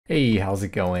Hey, how's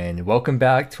it going? Welcome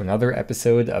back to another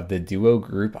episode of the Duo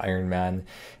Group Iron Man.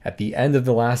 At the end of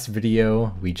the last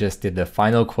video, we just did the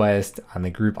final quest on the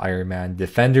Group Iron Man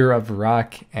Defender of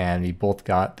Rock, and we both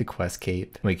got the quest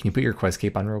cape. Wait, can you put your quest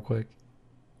cape on real quick?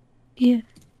 Yeah.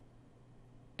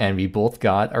 And we both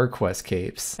got our quest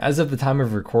capes. As of the time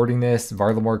of recording this,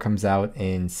 Varlamore comes out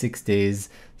in 6 days,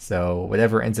 so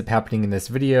whatever ends up happening in this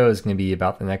video is going to be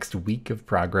about the next week of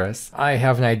progress. I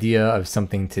have an idea of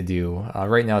something to do.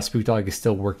 Right now, Spookdog is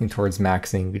still working towards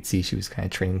maxing. You could see she was kind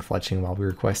of training fletching while we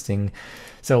were questing.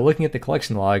 So looking at the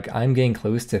collection log, I'm getting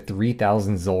close to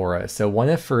 3,000 Zulrah. So what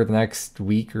if for the next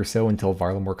week or so until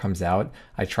Varlamore comes out,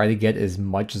 I try to get as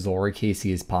much Zulrah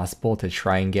KC as possible to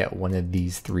try and get one of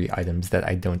these 3 items that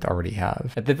I don't already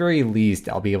have. At the very least,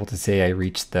 I'll be able to say I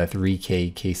reached the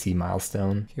 3k KC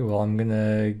milestone. Okay, well, I'm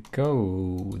gonna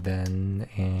go then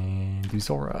and do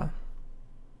Zulrah.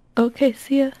 Okay,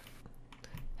 see ya.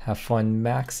 Have fun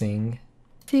maxing.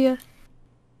 See ya.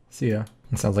 See ya.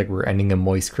 It sounds like we're ending a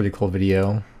moist critical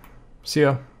video. See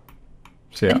ya.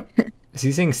 See ya. Is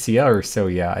he saying see ya or so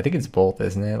yeah? I think it's both,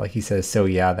 isn't it? Like he says so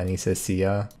yeah, then he says see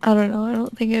ya. I don't know. I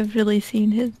don't think I've really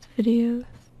seen his videos.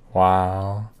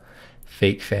 Wow.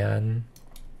 Fake fan.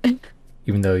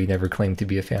 Even though you never claimed to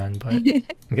be a fan, but I'm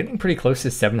getting pretty close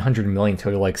to 700 million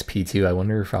total XP too. I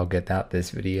wonder if I'll get that this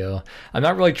video. I'm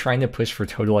not really trying to push for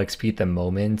total XP at the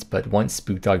moment, but once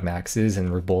Spookdog maxes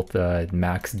and we're both the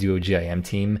max duo GIM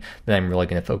team, then I'm really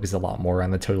going to focus a lot more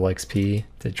on the total XP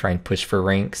to try and push for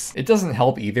ranks. It doesn't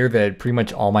help either that pretty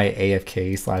much all my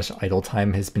AFK/idle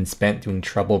time has been spent doing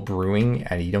trouble brewing,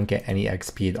 and you don't get any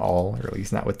XP at all, or at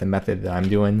least not with the method that I'm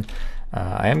doing.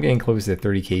 I am getting close to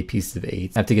 30k pieces of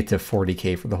 8. I have to get to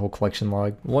 40k for the whole collection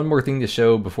log. One more thing to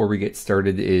show before we get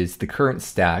started is the current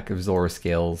stack of Zulrah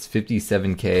scales,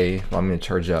 57k. Well, I'm going to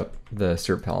charge up the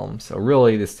Serpelm. So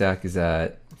really the stack is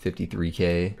at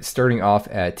 53k. Starting off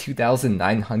at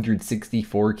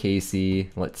 2,964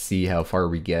 KC. Let's see how far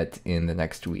we get in the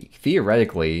next week.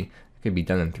 Theoretically, it could be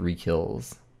done in 3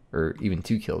 kills. Or even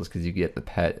 2 kills because you get the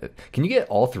pet. Can you get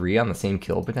all 3 on the same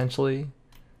kill potentially?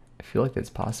 I feel like that's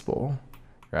possible.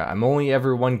 Right, I'm only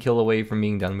ever 1 kill away from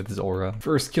being done with Zulrah.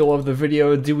 First kill of the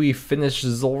video, do we finish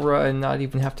Zulrah and not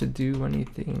even have to do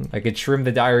anything? I could trim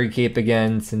the diary cape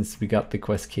again since we got the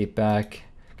quest cape back.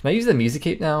 Can I use the music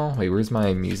cape now? Wait, where's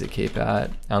my music cape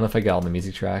at? I don't know if I got all the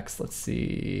music tracks. Let's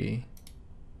see.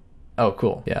 Oh,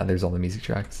 cool. Yeah, there's all the music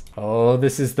tracks. Oh,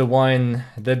 this is the one.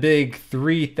 The big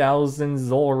 3,000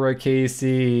 Zulrah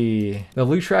KC. The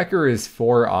loot tracker is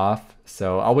 4 off.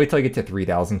 So I'll wait till I get to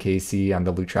 3,000 KC on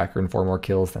the loot tracker and 4 more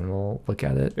kills, then we'll look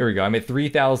at it. There we go. I'm at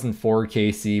 3,004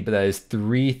 KC, but that is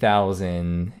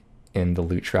 3,000 in the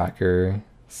loot tracker.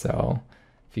 So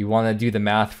if you want to do the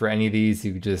math for any of these,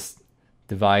 you just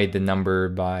divide the number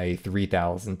by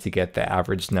 3,000 to get the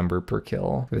average number per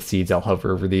kill. For the seeds, I'll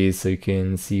hover over these so you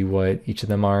can see what each of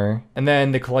them are. And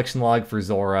then the collection log for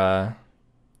Zulrah.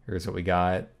 Here's what we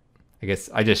got. I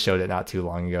guess I just showed it not too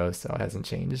long ago, so it hasn't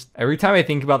changed. Every time I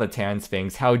think about the Tan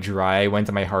Sphinx, how dry I went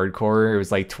to my hardcore, it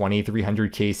was like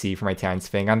 2,300 KC for my Tan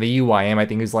Sphinx. On the UYM, I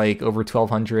think it was like over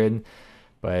 1,200.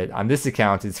 But on this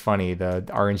account, it's funny. The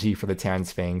RNG for the Tan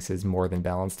Sphinx is more than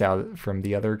balanced out from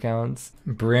the other accounts.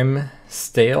 Brim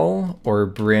stale or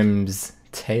Brim's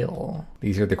tail?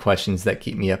 These are the questions that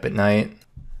keep me up at night.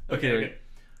 Okay.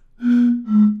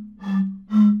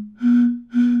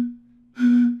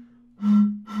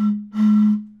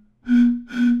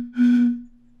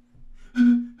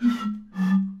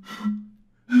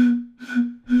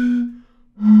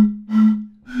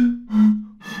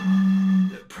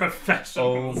 Professional.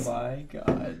 Oh my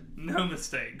god. No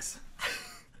mistakes.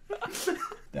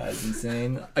 That is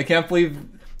insane. I can't believe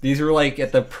these were like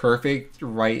at the perfect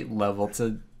right level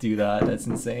to do that. That's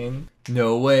insane.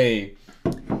 No way.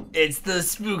 It's the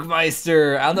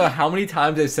Spookmeister. I don't know how many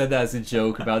times I've said that as a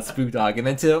joke about Spookdog, and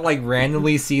then to like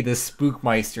randomly see the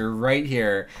Spookmeister right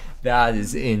here, that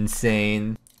is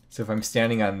insane. So if I'm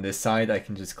standing on this side, I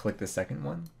can just click the second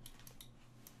one.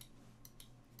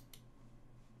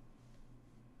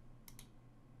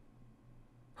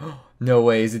 No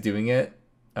way, is it doing it?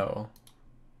 Oh.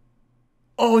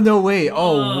 Oh, no way.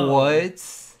 Oh, what?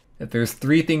 If there's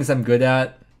 3 things I'm good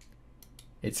at,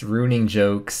 it's ruining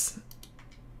jokes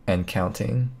and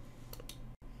counting.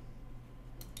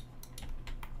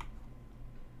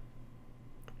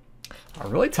 A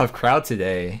really tough crowd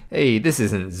today. Hey, this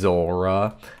isn't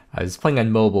Zulrah. I was playing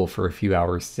on mobile for a few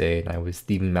hours today, and I was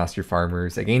thieving Master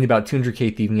Farmers. I gained about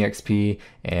 200k thieving XP,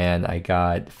 and I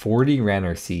got 40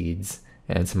 Ranner seeds.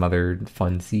 And some other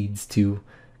fun seeds too.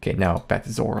 Okay, now back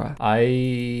to Zulrah.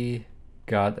 I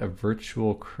got a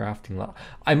virtual crafting lab.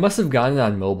 I must have gotten it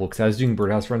on mobile because I was doing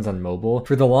birdhouse runs on mobile.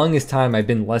 For the longest time, I've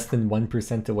been less than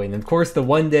 1% away. And of course, the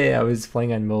one day I was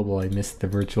playing on mobile, I missed the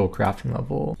virtual crafting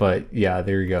level. But yeah,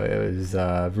 there you go. It was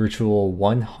virtual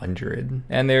 100.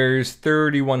 And there's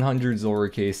 3100 Zulrah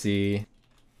KC.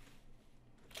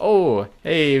 Oh,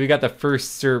 hey, we got the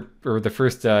first SERP, or the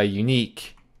first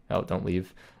unique. Oh, don't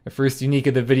leave. The first unique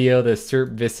of the video, the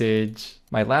SERP Visage.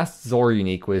 My last Zulrah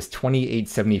unique was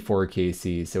 2874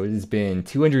 KC, so it has been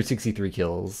 263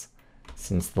 kills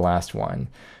since the last one.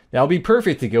 That'll be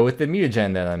perfect to go with the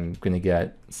mutagen that I'm gonna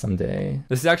get someday.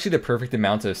 This is actually the perfect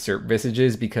amount of SERP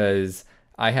Visages because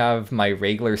I have my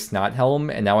regular Snot Helm,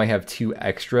 and now I have 2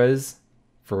 extras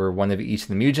for one of each of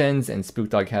the mutagens, and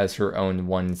Spookdog has her own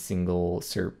one single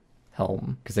SERP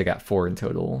helm, because I got 4 in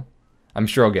total. I'm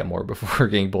sure I'll get more before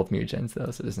getting both mutagens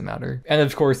though, so it doesn't matter. And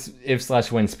of course,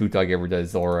 if/when Spookdog ever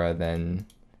does Zulrah, then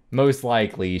most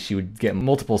likely she would get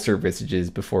multiple SERP Visages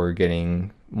before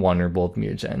getting one or both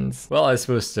mutagens. Well, I was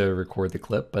supposed to record the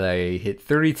clip, but I hit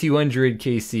 3200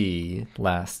 KC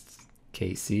last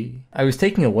KC. I was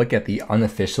taking a look at the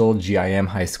unofficial GIM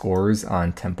high scores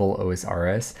on Temple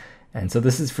OSRS, and so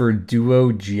this is for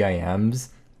duo GIMs.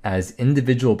 As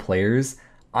individual players,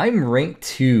 I'm ranked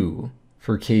 2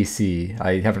 for KC.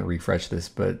 I haven't refreshed this,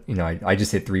 but you know, I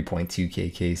just hit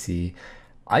 3.2k KC.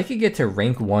 I could get to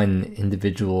rank 1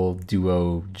 individual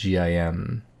duo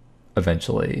GIM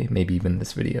eventually, maybe even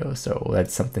this video, so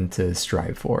that's something to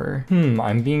strive for.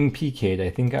 I'm being PK'd.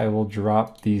 I think I will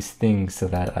drop these things so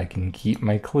that I can keep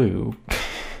my clue.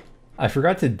 I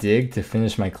forgot to dig to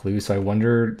finish my clue, so I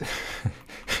wondered...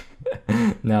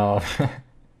 No.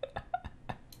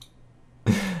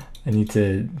 I need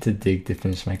to dig to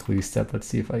finish my clue step. Let's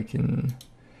see if I can...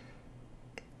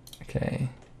 Okay.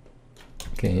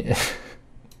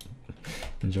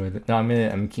 Enjoy the... No, I'm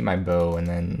gonna keep my bow and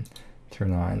then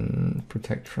turn on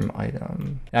protect from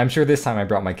item. I'm sure this time I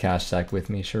brought my cash sack with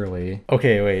me, surely.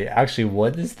 Okay, wait, actually,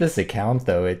 what is this account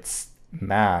though? It's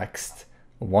maxed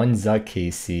 1 Zuck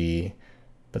KC,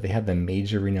 but they have the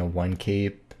Mage Arena 1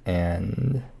 cape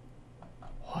and...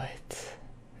 What?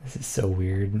 This is so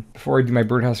weird. Before I do my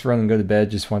birdhouse run and go to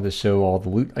bed, just wanted to show all the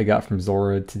loot I got from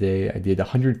Zulrah today. I did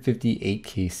 158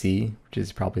 KC, which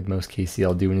is probably the most KC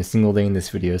I'll do in a single day in this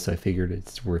video, so I figured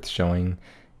it's worth showing.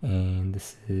 And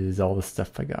this is all the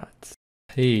stuff I got.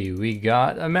 Hey, we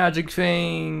got a Magic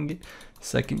Fang!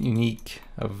 Second unique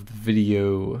of the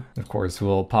video. Of course,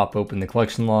 we'll pop open the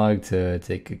collection log to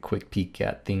take a quick peek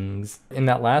at things. In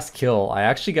that last kill, I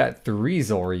actually got 3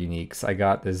 Zulrah uniques. I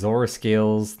got the Zulrah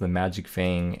Scales, the Magic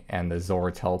Fang, and the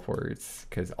Zulrah Teleports,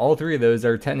 because all 3 of those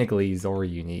are technically Zulrah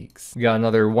uniques. We got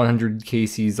another 100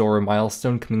 KC Zulrah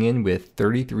milestone coming in with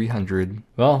 3,300.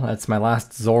 Well, that's my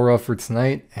last Zulrah for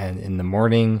tonight, and in the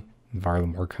morning,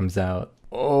 Varlamore comes out.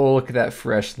 Oh, look at that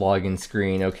fresh login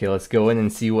screen. Okay, let's go in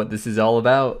and see what this is all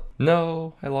about.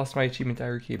 No, I lost my achievement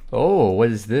diary key. Oh,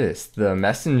 what is this? The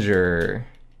messenger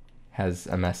has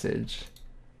a message.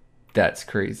 That's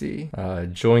crazy.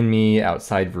 Join me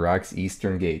outside Varrock's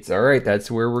eastern gates. All right,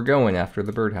 that's where we're going after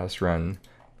the birdhouse run.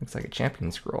 Looks like a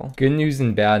champion scroll. Good news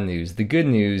and bad news. The good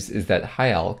news is that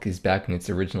High Alk is back in its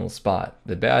original spot.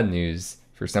 The bad news,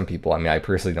 for some people, I mean, I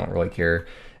personally don't really care,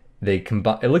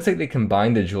 it looks like they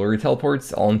combined the jewelry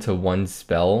teleports all into one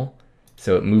spell,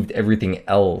 so it moved everything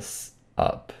else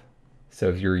up. So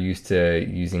if you're used to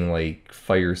using like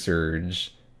Fire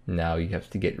Surge, now you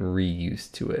have to get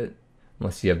reused to it.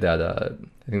 Unless you have that,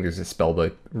 I think there's a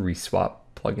spellbook reswap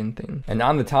plugin thing. And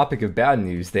on the topic of bad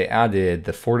news, they added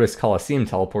the Fortis Coliseum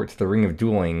teleport to the Ring of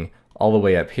Dueling all the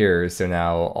way up here, so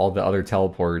now all the other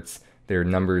teleports, their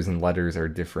numbers and letters are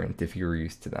different if you're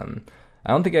used to them. I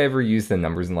don't think I ever used the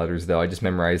numbers and letters though. I just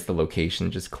memorized the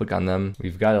location, just click on them.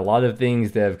 We've got a lot of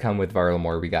things that have come with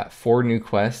Varlamore. We got 4 new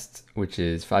quests, which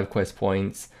is 5 quest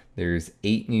points. There's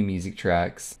 8 new music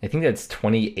tracks. I think that's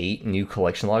 28 new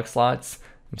collection log slots.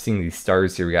 I'm seeing these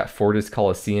stars here. We got Fortis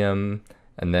Coliseum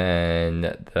and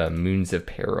then the Moons of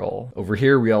Peril. Over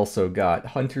here we also got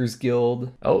Hunter's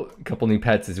Guild. Oh, a couple new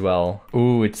pets as well.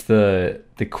 Ooh, it's the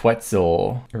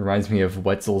Quetzal. It reminds me of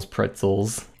Wetzel's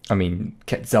Pretzels. I mean,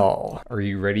 Quetzal. Are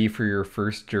you ready for your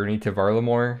first journey to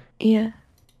Varlamore? Yeah.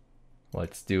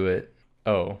 Let's do it.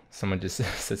 Oh, someone just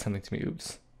said something to me.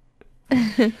 Oops.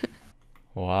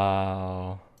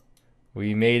 Wow.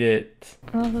 We made it.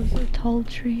 Oh, those are tall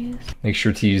trees. Make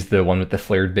sure to use the one with the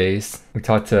flared base. We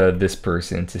talked to this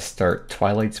person to start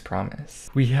Twilight's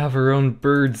Promise. We have our own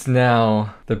birds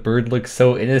now. The bird looks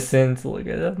so innocent. Look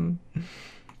at him.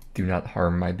 Do not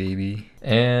harm my baby.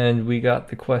 And we got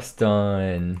the quest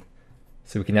done.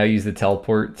 So we can now use the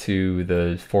teleport to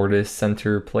the Fortis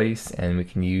Center place, and we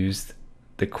can use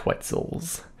the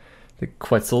Quetzals. The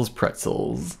Quetzals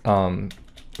pretzels.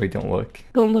 Wait, don't look.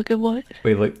 Don't look at what?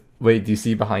 Wait, look. Wait, do you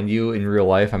see behind you in real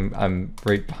life? I'm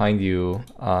right behind you.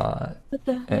 What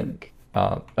the heck? And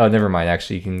oh, never mind.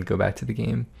 Actually, you can go back to the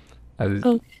game.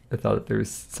 Okay. I thought there was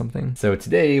something. So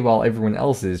today, while everyone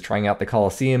else is trying out the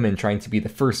Coliseum and trying to be the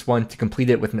first one to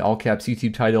complete it with an all-caps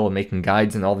YouTube title and making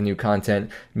guides and all the new content,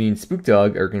 me and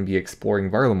SpookDog are going to be exploring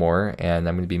Varlamore, and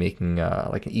I'm going to be making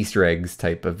like an Easter eggs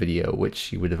type of video,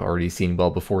 which you would have already seen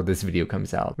well before this video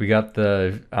comes out. We got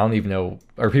the, I don't even know,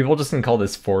 are people just going to call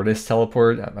this Fortis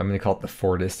teleport? I'm going to call it the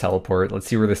Fortis teleport. Let's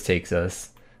see where this takes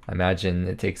us. I imagine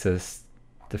it takes us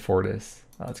to Fortis.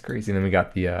 Oh, that's crazy. And then we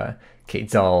got the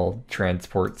Quetzal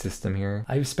transport system here.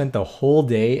 I've spent the whole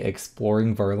day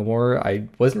exploring Varlamore. I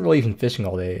wasn't really even fishing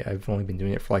all day. I've only been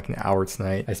doing it for like an hour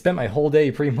tonight. I spent my whole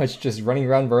day pretty much just running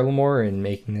around Varlamore and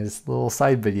making this little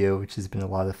side video, which has been a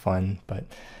lot of fun. But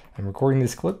I'm recording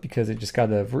this clip because it just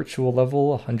got a virtual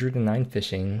level 109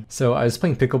 fishing. So I was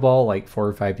playing pickleball like 4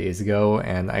 or 5 days ago,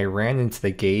 and I ran into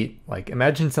the gate. Like,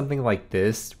 imagine something like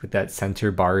this with that center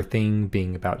bar thing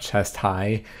being about chest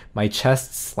high. My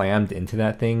chest slammed into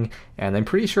that thing, and I'm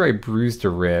pretty sure I bruised a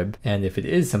rib. And if it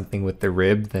is something with the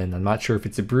rib, then I'm not sure if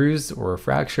it's a bruise or a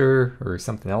fracture or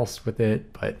something else with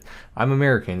it, but I'm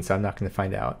American, so I'm not going to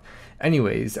find out.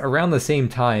 Anyways, around the same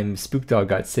time, SpookDog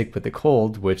got sick with a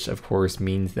cold, which of course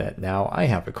means that now I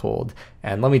have a cold.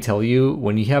 And let me tell you,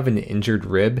 when you have an injured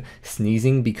rib,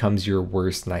 sneezing becomes your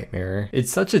worst nightmare.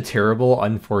 It's such a terrible,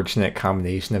 unfortunate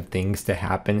combination of things to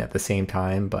happen at the same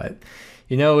time, but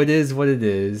you know, it is what it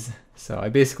is. So I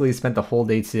basically spent the whole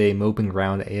day today moping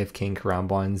around AFK and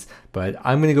Karambwans, but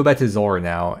I'm going to go back to Zulrah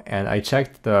now, and I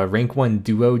checked the rank 1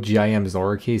 duo GIM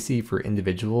Zulrah KC for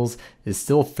individuals is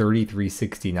still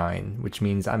 3369, which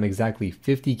means I'm exactly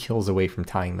 50 kills away from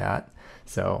tying that.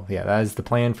 So yeah, that is the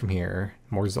plan from here.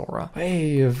 More Zulrah.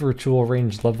 Hey, a virtual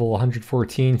range level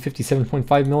 114,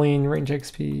 57.5 million range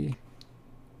XP.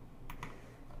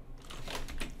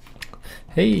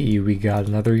 Hey, we got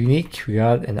another unique. We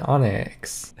got an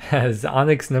Onyx. Has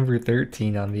Onyx number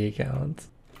 13 on the account.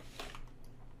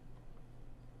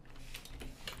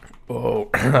 Oh,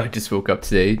 I just woke up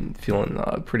today feeling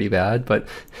pretty bad, but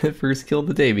first kill of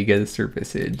the day, we get a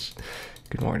surface visage.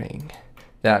 Good morning.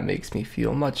 That makes me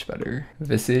feel much better.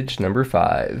 Visage number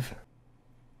 5.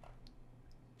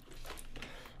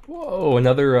 Whoa,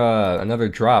 another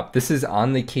drop. This is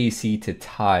on the KC to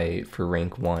tie for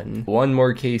rank 1. One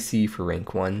more KC for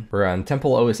rank 1. We're on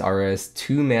Temple OSRS,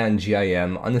 2-man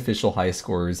GIM, unofficial high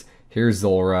scores. Here's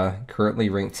Zulrah, currently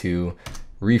rank 2.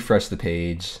 Refresh the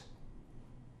page.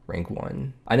 Rank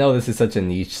 1. I know this is such a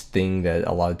niche thing that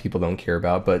a lot of people don't care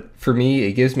about, but for me,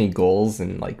 it gives me goals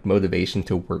and like motivation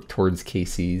to work towards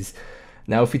KCs.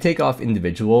 Now, if we take off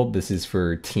individual, this is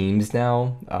for teams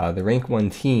now. The rank 1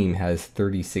 team has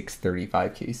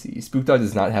 3635 KC. SpookDog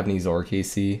does not have any Zulrah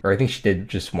KC, or I think she did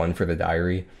just one for the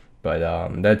diary.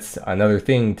 But that's another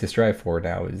thing to strive for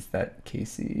now, is that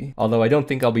KC. Although I don't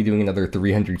think I'll be doing another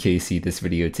 300 KC this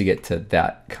video to get to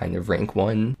that kind of rank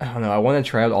 1. I don't know, I want to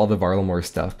try out all the Varlamore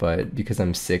stuff, but because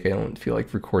I'm sick, I don't feel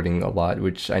like recording a lot,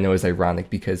 which I know is ironic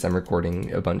because I'm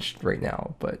recording a bunch right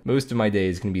now. But most of my day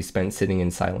is going to be spent sitting in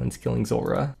silence killing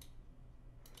Zulrah.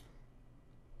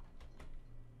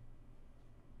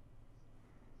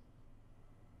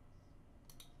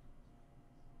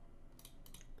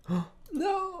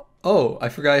 No! Oh, I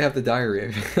forgot I have the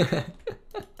diary.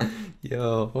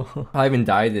 Yo. I haven't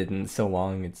died in so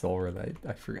long, it's Zulrah that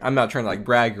I forget. I'm not trying to like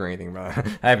brag or anything, but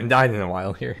I haven't died in a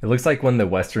while here. It looks like when the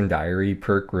Western Diary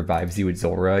perk revives you with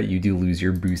Zulrah, you do lose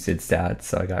your boosted stats,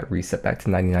 so I got reset back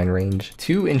to 99 range.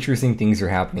 Two interesting things are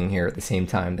happening here at the same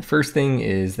time. The first thing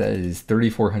is that it is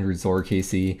 3400 Zulrah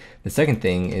KC. The second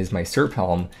thing is my Serp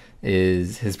Helm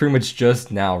has pretty much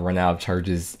just now run out of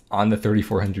charges on the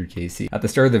 3400 KC. At the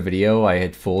start of the video, I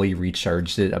had fully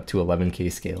recharged it up to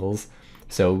 11k scales.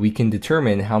 So we can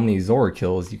determine how many Zulrah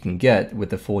kills you can get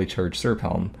with the fully charged Serp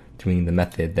Helm doing the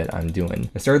method that I'm doing.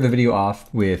 I started the video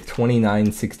off with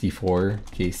 2964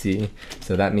 KC.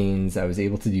 So that means I was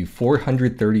able to do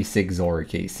 436 Zulrah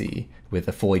KC with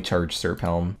a fully charged Serp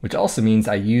Helm, which also means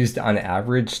I used on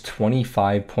average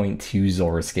 25.2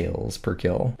 Zulrah scales per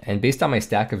kill. And based on my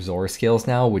stack of Zulrah scales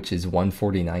now, which is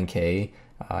 149k,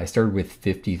 I started with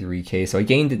 53k, so I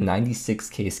gained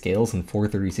 96k scales and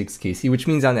 436 KC, which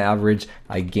means on average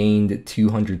I gained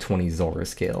 220 Zulrah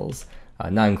scales.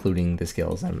 not including the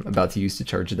skills I'm about to use to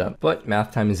charge it up. But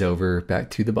math time is over, back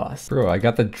to the boss. Bro, I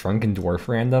got the Drunken Dwarf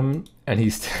random, and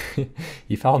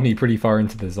he followed me pretty far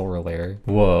into the Zulrah lair.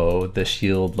 Whoa, the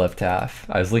shield left half.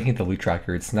 I was looking at the loot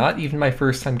tracker. It's not even my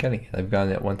first time getting it. I've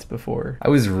gotten it once before. I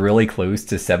was really close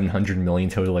to 700 million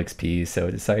total XP, so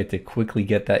I decided to quickly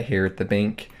get that here at the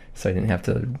bank so I didn't have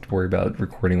to worry about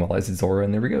recording while I was at Zulrah.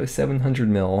 And there we go, 700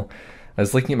 mil. I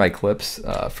was looking at my clips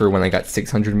for when I got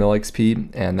 600 mil XP,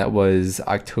 and that was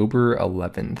October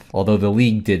 11th. Although the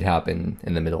league did happen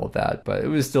in the middle of that, but it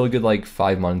was still a good like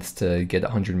 5 months to get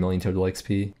 100 million total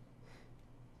XP.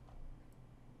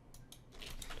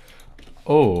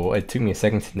 Oh, it took me a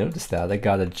second to notice that. I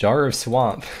got a jar of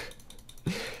swamp.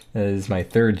 That is my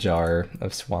third jar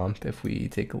of swamp if we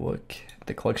take a look at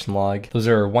the collection log. Those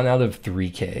are 1 out of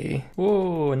 3k.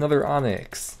 Whoa, another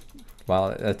onyx.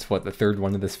 Wow, that's what, the third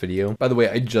one of this video. By the way,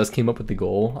 I just came up with the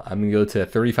goal. I'm gonna go to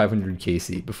 3,500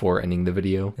 KC before ending the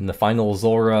video. And the final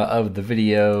Zulrah of the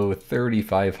video,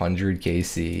 3,500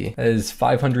 KC. That is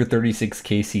 536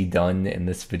 KC done in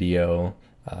this video.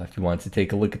 If you want to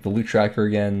take a look at the loot tracker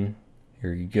again,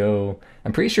 here you go.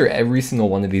 I'm pretty sure every single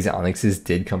one of these onyxes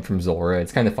did come from Zulrah.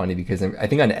 It's kind of funny because I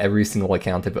think on every single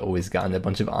account I've always gotten a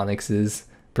bunch of onyxes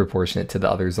proportionate to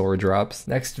the other Zulrah drops.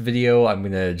 Next video, I'm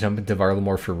gonna jump into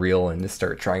Varlamore for real and just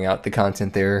start trying out the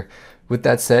content there. With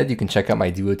that said, you can check out my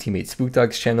duo teammate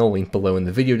SpookDog's channel, linked below in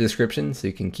the video description, so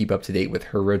you can keep up to date with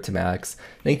her road to max.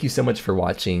 Thank you so much for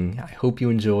watching. I hope you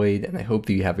enjoyed, and I hope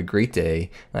that you have a great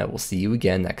day, and I will see you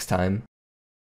again next time.